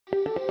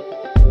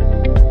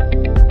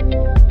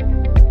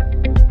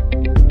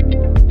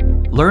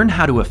Learn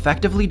how to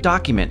effectively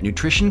document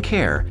nutrition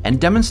care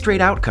and demonstrate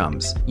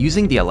outcomes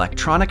using the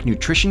electronic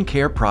nutrition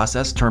care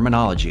process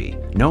terminology,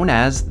 known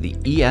as the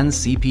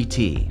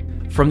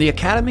eNCPT. From the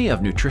Academy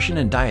of Nutrition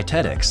and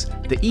Dietetics,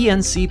 the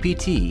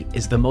eNCPT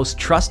is the most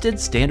trusted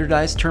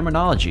standardized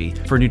terminology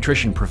for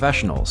nutrition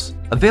professionals.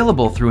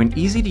 Available through an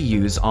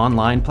easy-to-use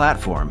online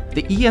platform,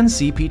 the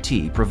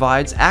eNCPT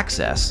provides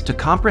access to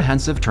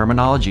comprehensive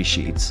terminology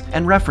sheets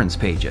and reference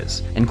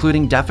pages,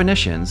 including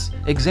definitions,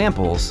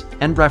 examples,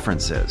 and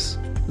references.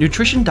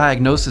 Nutrition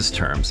diagnosis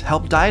terms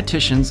help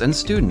dietitians and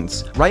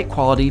students write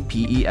quality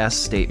PES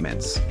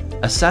statements.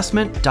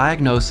 Assessment,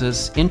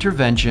 diagnosis,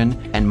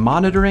 intervention, and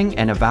monitoring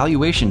and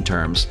evaluation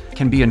terms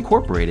can be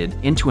incorporated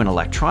into an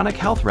electronic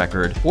health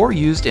record or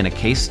used in a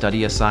case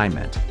study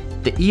assignment.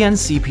 The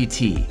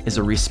eNCPT is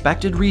a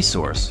respected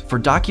resource for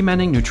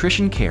documenting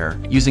nutrition care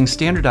using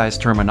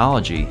standardized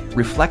terminology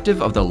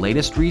reflective of the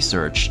latest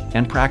research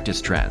and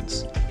practice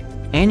trends.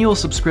 Annual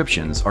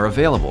subscriptions are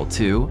available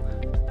to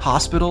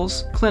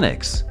hospitals,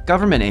 clinics,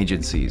 government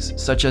agencies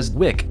such as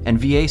WIC and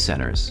VA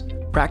centers,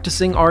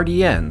 practicing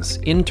RDNs,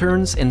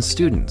 interns, and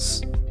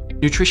students,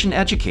 nutrition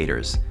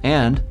educators,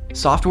 and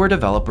software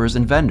developers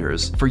and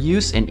vendors for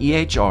use in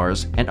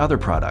EHRs and other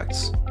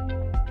products.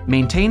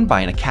 Maintained by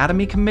an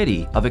Academy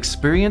committee of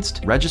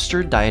experienced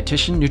registered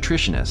dietitian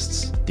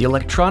nutritionists, the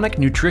electronic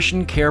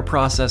nutrition care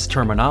process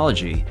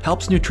terminology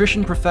helps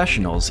nutrition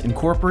professionals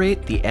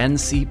incorporate the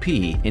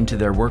NCP into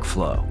their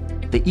workflow.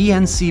 The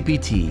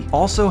eNCPT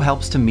also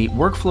helps to meet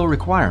workflow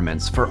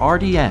requirements for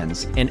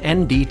RDNs and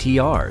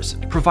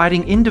NDTRs,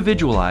 providing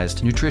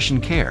individualized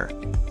nutrition care.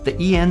 The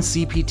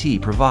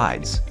eNCPT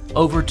provides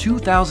over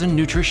 2,000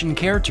 nutrition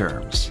care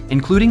terms,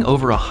 including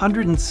over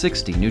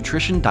 160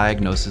 nutrition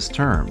diagnosis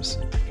terms.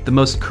 The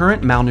most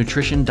current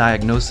malnutrition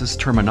diagnosis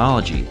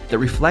terminology that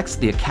reflects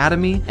the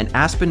Academy and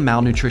ASPEN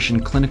malnutrition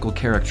clinical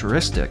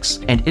characteristics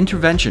and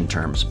intervention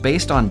terms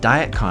based on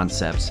diet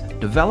concepts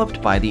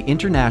developed by the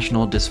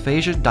International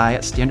Dysphagia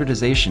Diet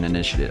Standardization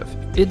Initiative,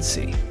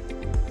 IDSI.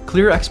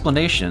 Clear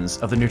explanations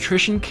of the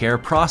nutrition care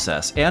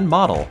process and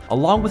model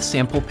along with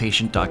sample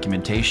patient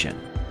documentation.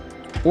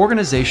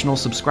 Organizational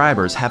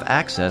subscribers have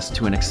access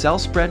to an Excel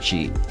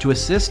spreadsheet to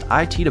assist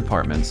IT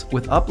departments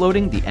with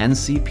uploading the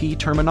NCP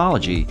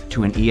terminology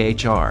to an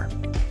EHR.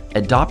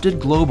 Adopted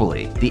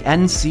globally, the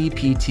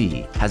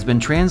NCPT has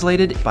been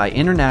translated by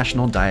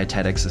international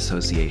dietetics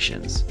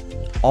associations.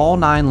 All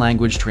 9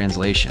 language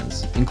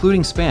translations,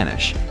 including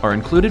Spanish, are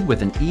included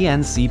with an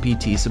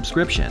eNCPT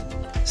subscription.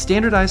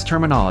 Standardized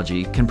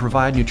terminology can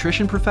provide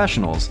nutrition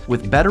professionals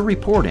with better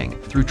reporting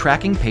through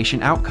tracking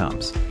patient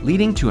outcomes,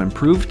 leading to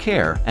improved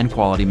care and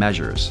quality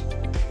measures.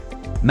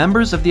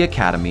 Members of the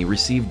Academy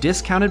receive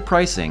discounted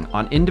pricing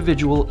on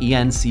individual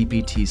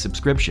eNCPT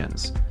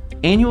subscriptions.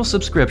 Annual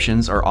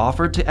subscriptions are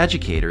offered to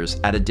educators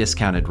at a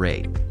discounted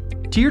rate.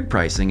 Tiered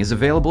pricing is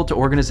available to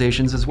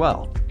organizations as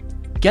well.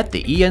 Get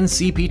the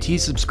eNCPT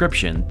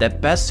subscription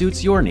that best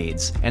suits your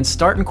needs and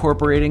start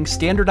incorporating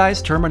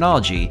standardized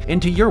terminology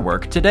into your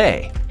work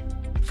today.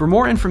 For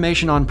more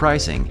information on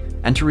pricing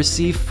and to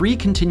receive free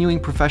continuing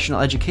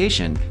professional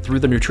education through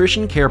the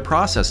Nutrition Care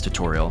Process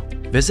tutorial,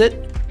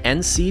 visit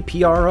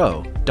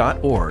ncpro.org.